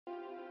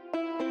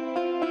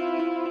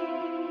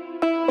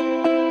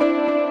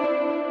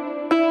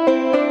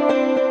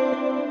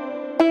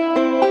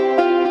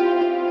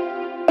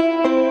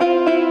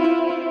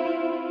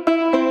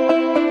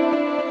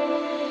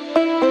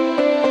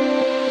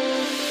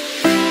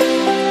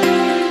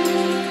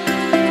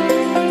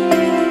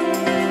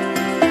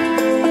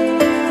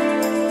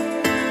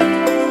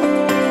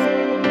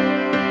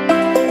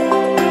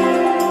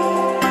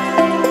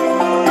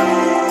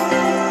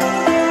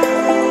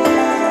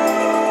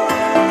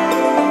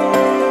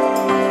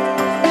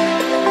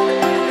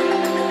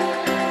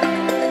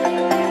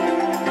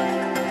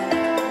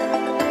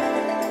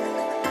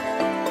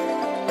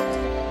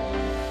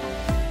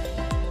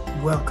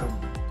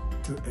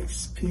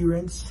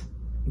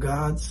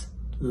God's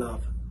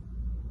love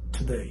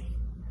today.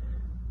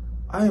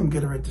 I am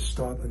getting ready to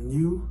start a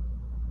new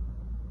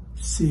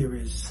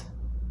series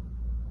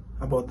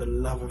about the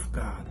love of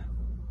God.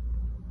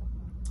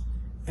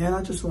 And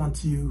I just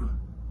want you,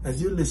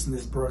 as you listen to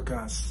this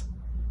broadcast,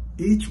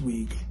 each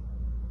week,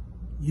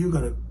 you're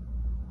going to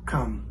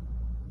come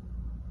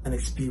and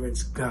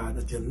experience God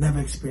that you've never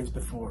experienced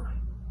before.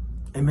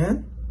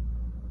 Amen?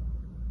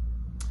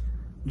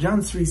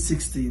 John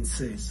 3:16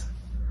 says,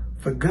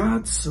 "For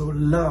God so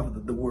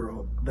loved the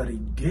world that he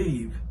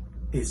gave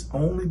his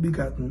only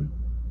begotten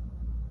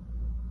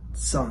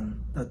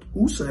Son, that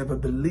whosoever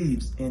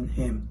believes in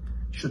him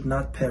should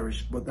not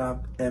perish, but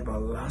have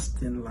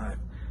everlasting life."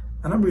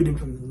 And I'm reading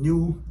from the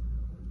New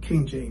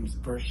King James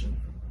Version.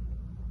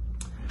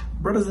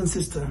 Brothers and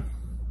sisters,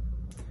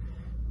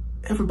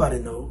 everybody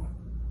know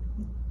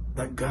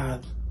that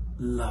God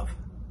loves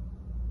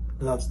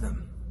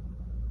them.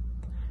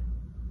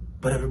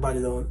 But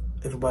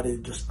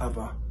everybody just have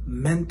a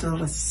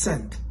mental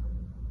assent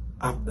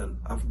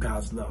of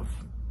God's love.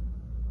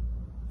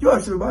 You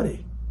ask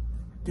everybody,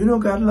 do you know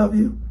God loves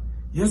you?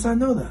 Yes, I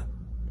know that.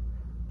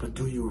 But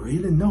do you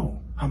really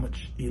know how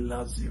much he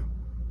loves you?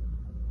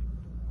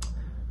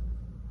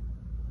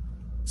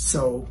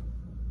 So,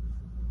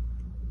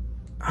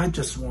 I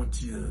just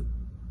want you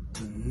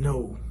to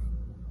know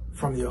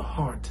from your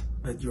heart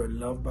that you are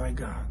loved by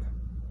God.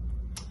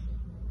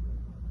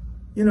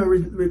 You know,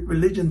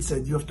 religion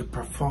said you have to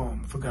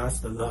perform for God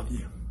to love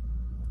you.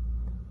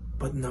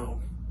 But no.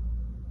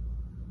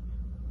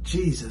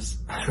 Jesus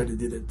already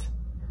did it.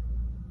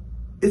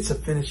 It's a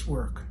finished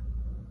work.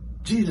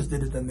 Jesus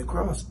did it on the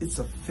cross. It's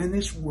a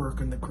finished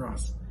work on the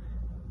cross.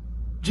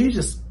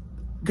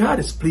 God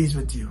is pleased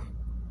with you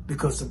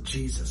because of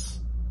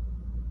Jesus.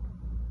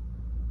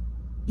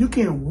 You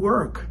can't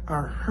work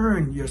or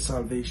earn your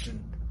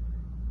salvation.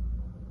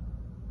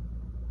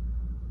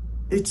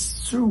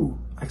 It's through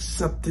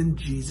accepting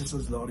Jesus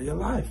as Lord of your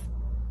life.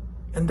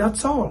 And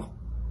that's all.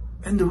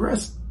 And the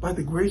rest, by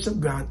the grace of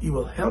God, he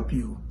will help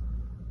you.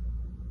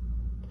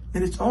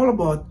 And it's all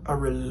about a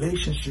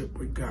relationship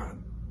with God.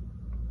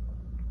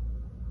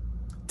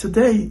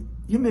 Today,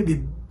 you may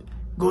be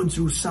going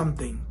through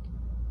something,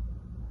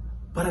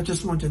 but I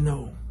just want to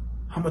know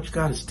how much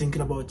God is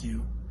thinking about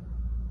you.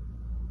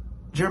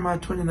 Jeremiah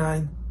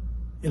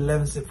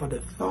 29:11 said, "For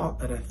the thought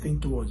that I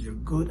think towards you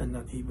are good and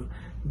not evil."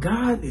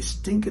 God is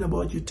thinking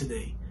about you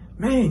today.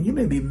 Man, you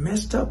may be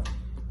messed up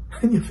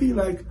and you feel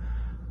like,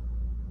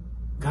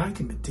 God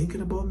can be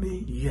thinking about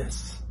me?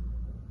 Yes.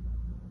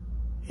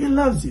 He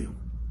loves you.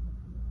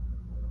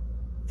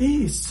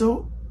 He is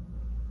so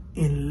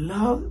in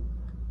love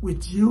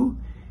with you.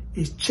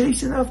 He's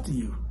chasing after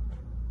you.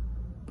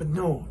 But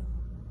no,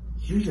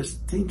 you're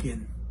just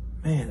thinking,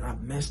 man,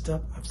 I've messed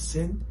up. I've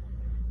sinned.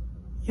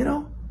 You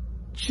know,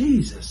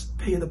 Jesus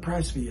paid the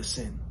price for your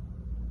sin.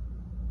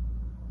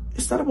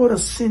 It's not about a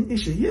sin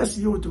issue. Yes,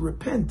 you have to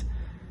repent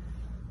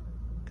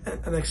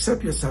and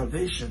accept your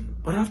salvation.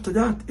 But after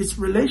that, it's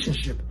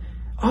relationship.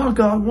 All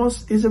God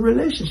wants is a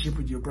relationship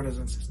with you, brothers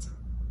and sisters.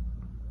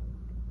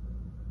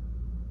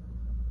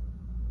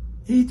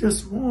 He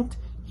just wants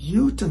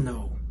you to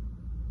know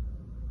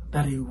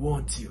that he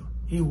wants you.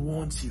 He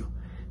wants you.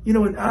 You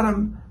know, when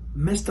Adam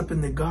messed up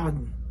in the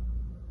garden,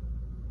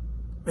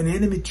 when the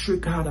enemy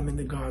tricked Adam in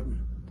the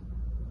garden,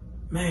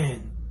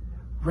 man,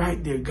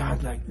 right there,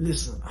 God like,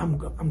 listen, I'm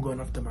going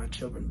after my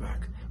children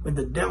back. When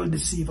the devil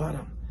deceived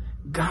Adam,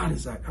 God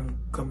is like, I'm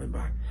coming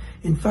back.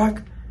 In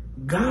fact,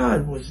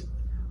 God was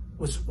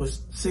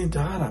saying to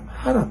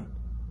Adam,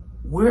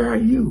 where are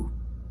you?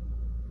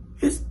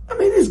 It's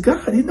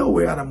God. He know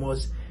where Adam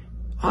was.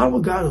 All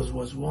God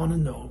was want to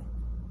know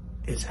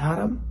is,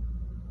 Adam,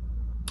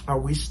 are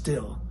we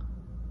still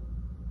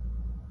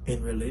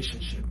in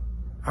relationship?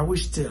 Are we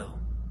still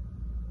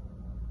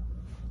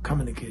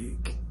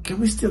communicating? Can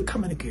we still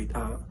communicate?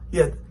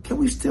 Can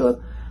we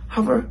still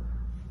have a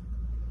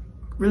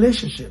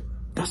relationship?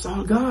 That's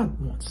all God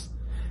wants.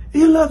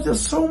 He loves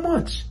us so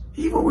much.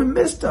 Even when we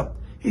messed up,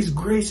 his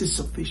grace is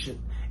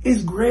sufficient.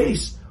 His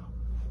grace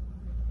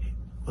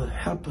will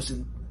help us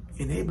and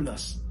enable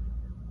us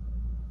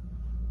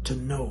to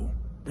know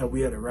that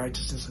we are the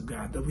righteousness of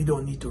God, that we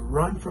don't need to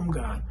run from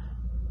God,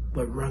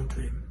 but run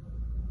to him.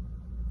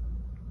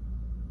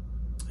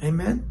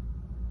 Amen?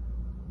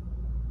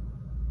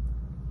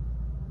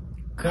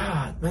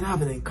 God, when I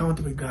had an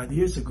encounter with God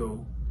years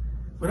ago,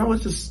 when I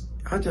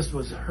just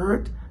was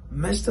hurt,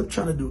 messed up,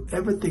 trying to do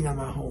everything on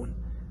my own.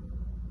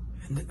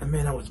 And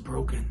man, I was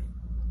broken.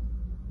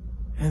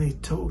 And he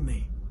told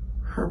me,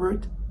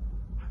 Herbert,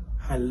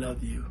 I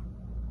love you.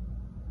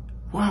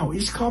 Wow,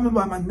 he's calling me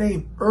by my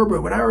name,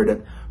 Herbert. When I heard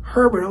that,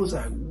 Herbert, I was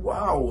like,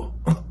 wow.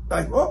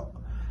 Like, oh,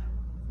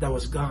 that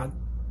was God.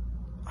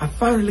 I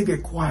finally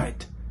get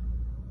quiet.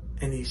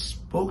 And he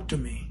spoke to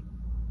me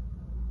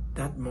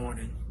that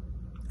morning.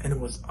 And it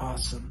was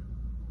awesome.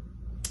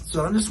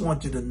 So I just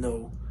want you to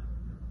know,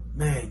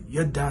 man,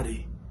 your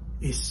daddy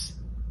is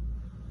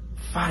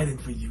fighting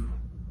for you.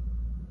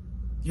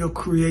 Your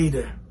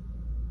creator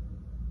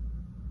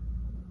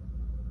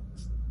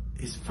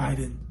is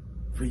fighting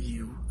for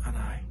you and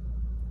I.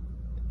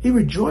 He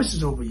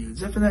rejoices over you.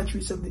 Zephaniah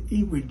 3:17,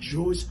 he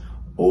rejoices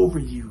over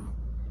you.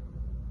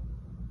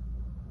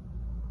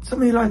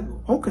 Somebody like,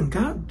 how can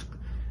God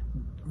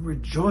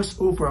rejoice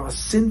over a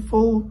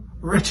sinful,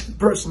 wretched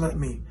person like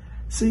me?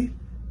 See,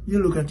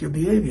 you look at your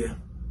behavior,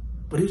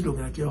 but he's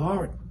looking at your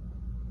heart.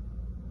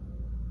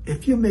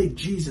 If you make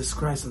Jesus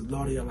Christ the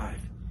Lord of your life,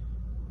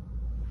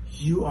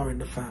 you are in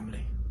the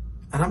family.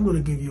 And I'm going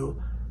to give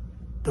you,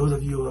 those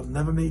of you who have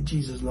never made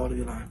Jesus Lord of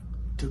your life,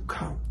 to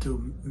come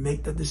to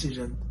make that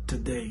decision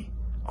today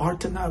or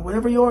tonight,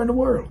 wherever you are in the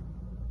world.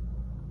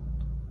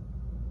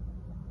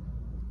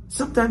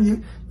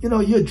 Sometimes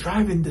you're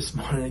driving this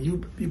morning and you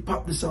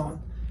pop this on.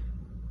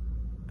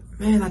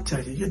 Man, I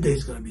tell you, your day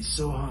is going to be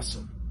so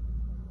awesome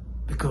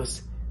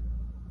because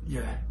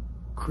your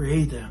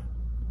Creator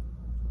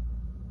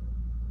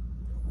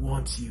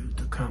wants you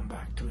to come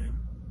back to Him.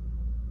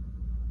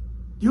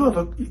 You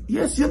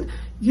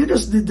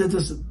just did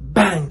this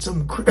bang,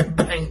 some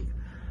bang.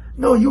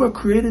 No, you are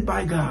created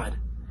by God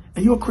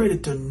and you are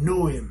created to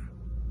know Him.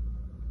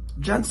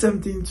 John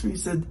 17:3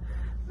 said,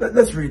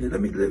 let's read it.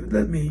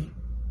 Let me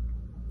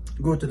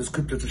go to the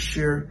scripture to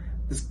share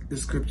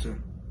this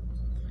scripture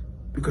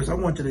because I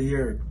want you to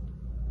hear it.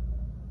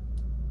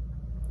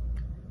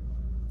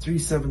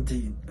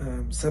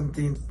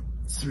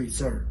 17:3,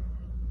 sorry.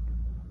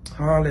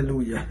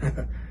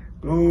 Hallelujah.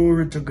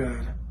 Glory to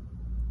God.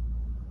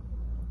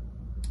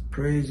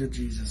 Praise you,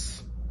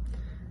 Jesus.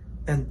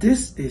 And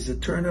this is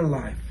eternal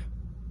life,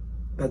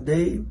 that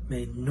they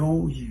may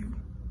know you,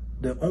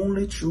 the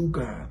only true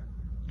God,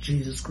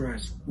 Jesus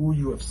Christ, who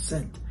you have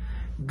sent.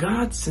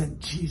 God sent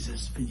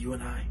Jesus for you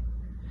and I.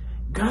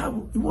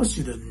 God, He wants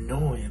you to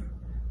know Him.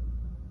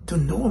 To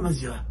know Him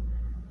as your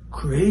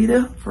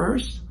Creator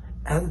first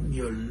and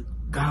your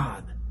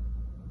God.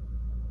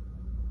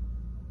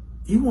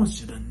 He wants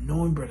you to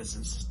know Him, brothers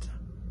and sisters.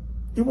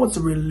 He wants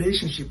a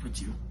relationship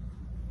with you.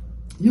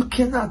 You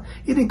cannot,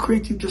 He didn't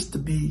create you just to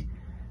be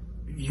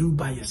you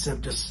by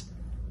yourself, just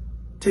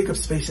take up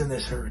space in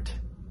this earth.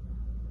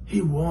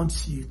 He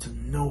wants you to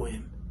know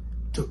Him,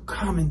 to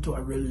come into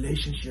a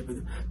relationship with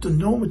Him, to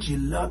know what He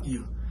loves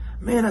you.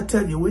 Man, I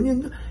tell you, when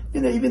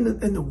even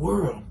in the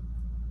world,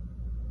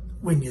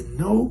 when you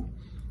know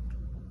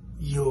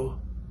your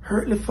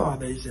earthly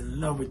Father is in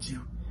love with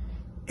you,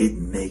 it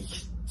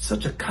makes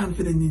such a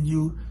confidence in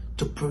you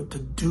to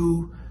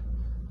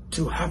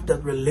have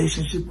that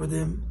relationship with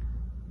Him,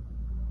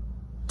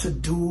 to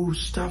do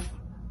stuff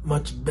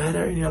much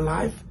better in your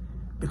life,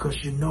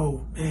 because you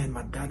know, man,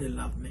 my daddy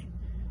loved me.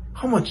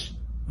 How much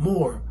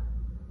more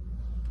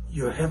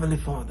your Heavenly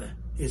Father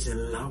is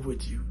in love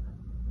with you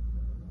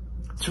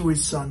through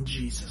His Son,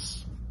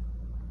 Jesus.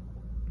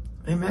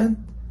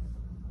 Amen?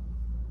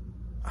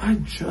 I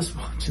just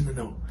want you to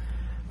know.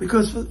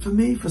 Because for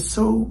me, for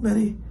so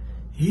many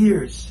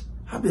years,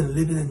 I've been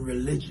living in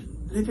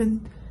religion,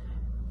 living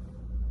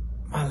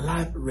my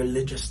life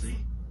religiously.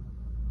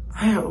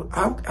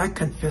 I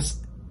confess,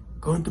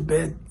 going to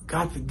bed,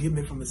 God forgive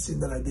me from the sin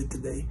that I did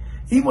today.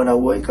 Even when I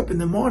wake up in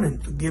the morning,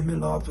 forgive me,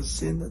 Lord, for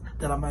sin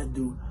that I might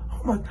do.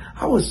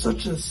 I was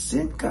such a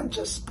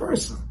sin-conscious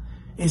person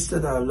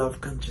instead of a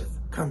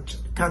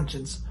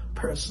love-conscious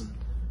person.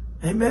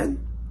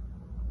 Amen?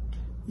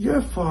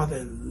 Your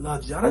Father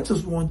loves you. And I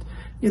just want,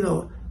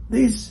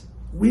 these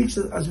weeks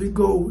as we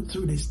go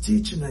through this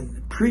teaching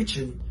and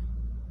preaching,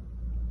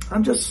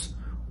 I just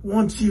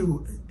want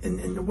you,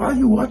 and while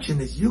you're watching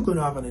this, you're going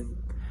to have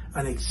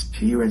an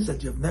experience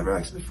that you've never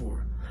asked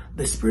before.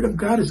 The Spirit of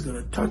God is going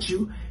to touch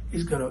you.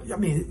 You're going to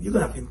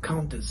have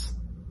encounters.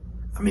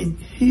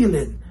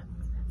 Healing,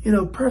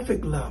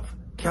 perfect love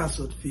casts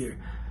out fear.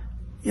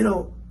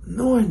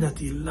 Knowing that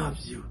He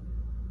loves you.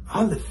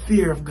 All the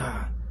fear of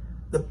God.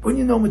 When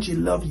you know how much He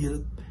loves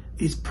you,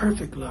 His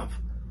perfect love,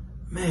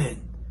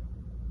 man,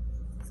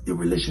 your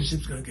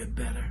relationship's going to get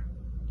better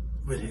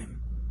with Him.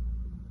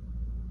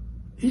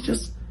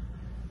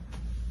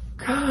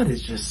 God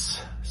is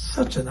just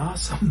such an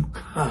awesome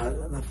God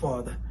and a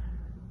Father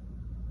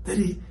that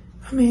He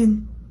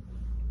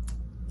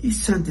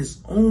sent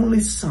His only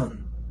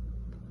Son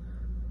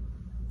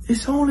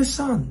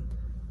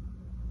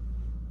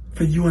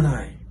for you and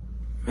I.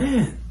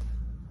 Man,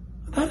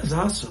 that is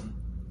awesome.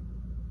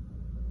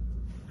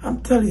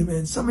 I'm telling you,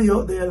 man, some of you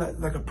out there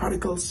like a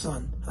prodigal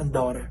son and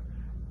daughter,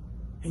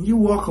 and you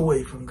walk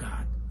away from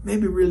God.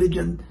 Maybe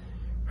religion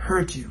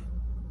hurt you.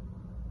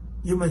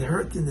 You might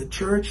hurt in the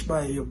church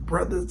by your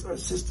brothers or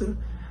sister,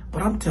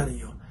 but I'm telling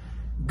you,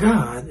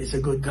 God is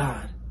a good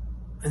God,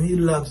 and He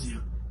loves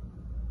you.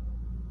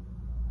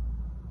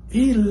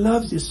 He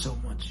loves you so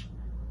much.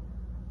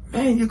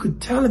 Man, you could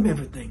tell Him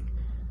everything.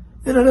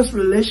 That's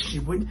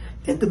relationship,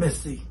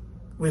 intimacy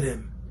with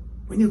Him.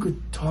 When you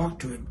could talk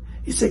to Him.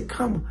 He said,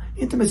 come,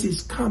 intimacy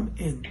is come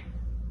in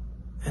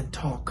and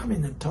talk. Come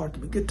in and talk to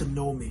me. Get to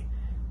know me.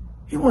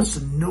 He wants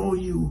to know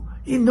you.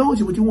 He knows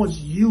you, but He wants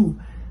you,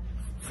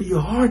 for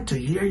your heart to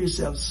hear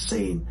yourself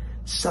saying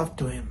stuff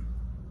to Him.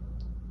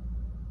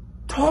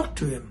 Talk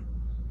to Him.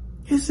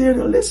 He's there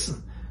to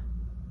listen.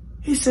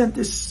 He sent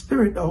the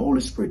Spirit, the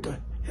Holy Spirit, to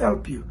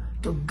help you,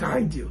 to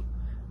guide you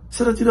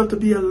so that you don't have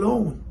to be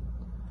alone.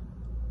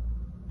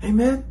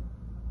 Amen?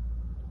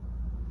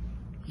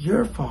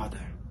 Your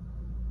Father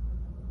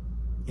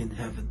in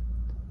heaven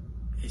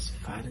is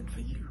fighting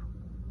for you.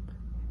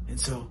 And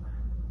so,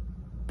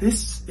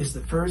 this is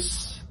the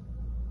first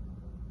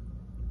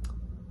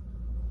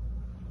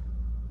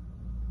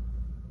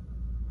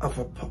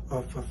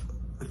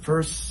the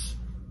first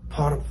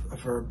part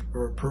of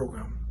our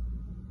program.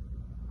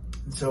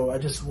 And so I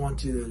just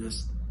want you to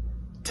just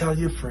tell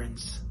your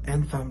friends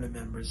and family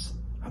members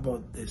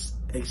about this.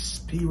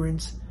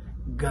 Experience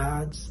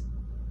God's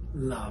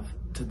love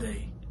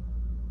today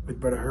with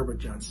Brother Herbert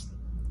Johnson.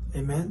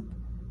 Amen?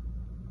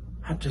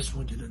 I just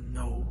want you to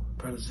know,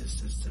 brothers and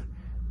sisters,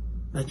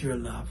 that you're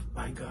loved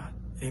by God.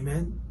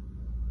 Amen?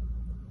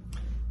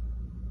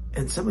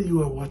 And some of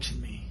you are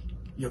watching me.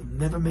 You have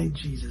never made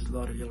Jesus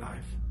Lord of your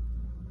life.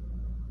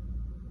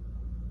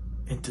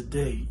 And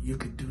today you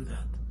could do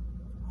that.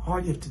 All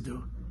you have to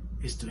do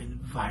is to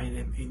invite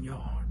him in your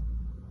heart.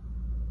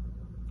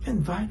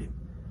 Invite him.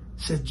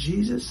 Say,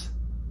 Jesus,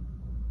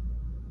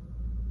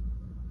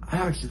 I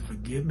ask you to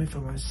forgive me for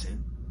my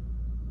sin.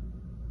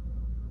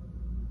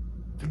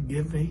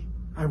 Forgive me.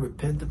 I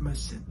repent of my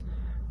sin.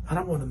 I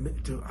don't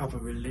want to have a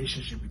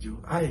relationship with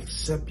you. I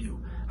accept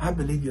you. I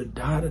believe you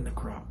died on the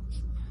cross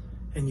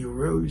and you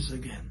rose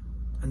again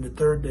on the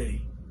third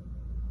day.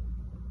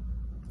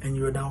 And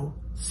you are now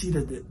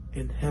seated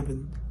in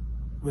heaven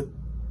with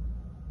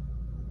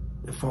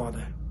the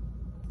Father.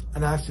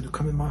 And I ask you to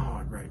come in my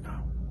heart right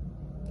now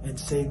and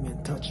save me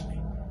and touch me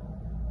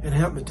and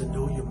help me to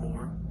know you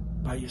more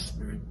by your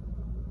Spirit.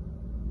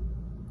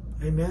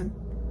 Amen.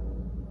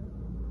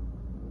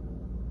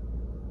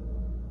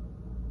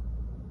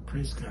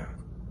 Praise God.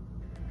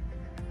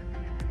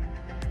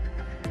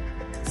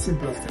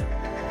 Simple as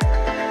that.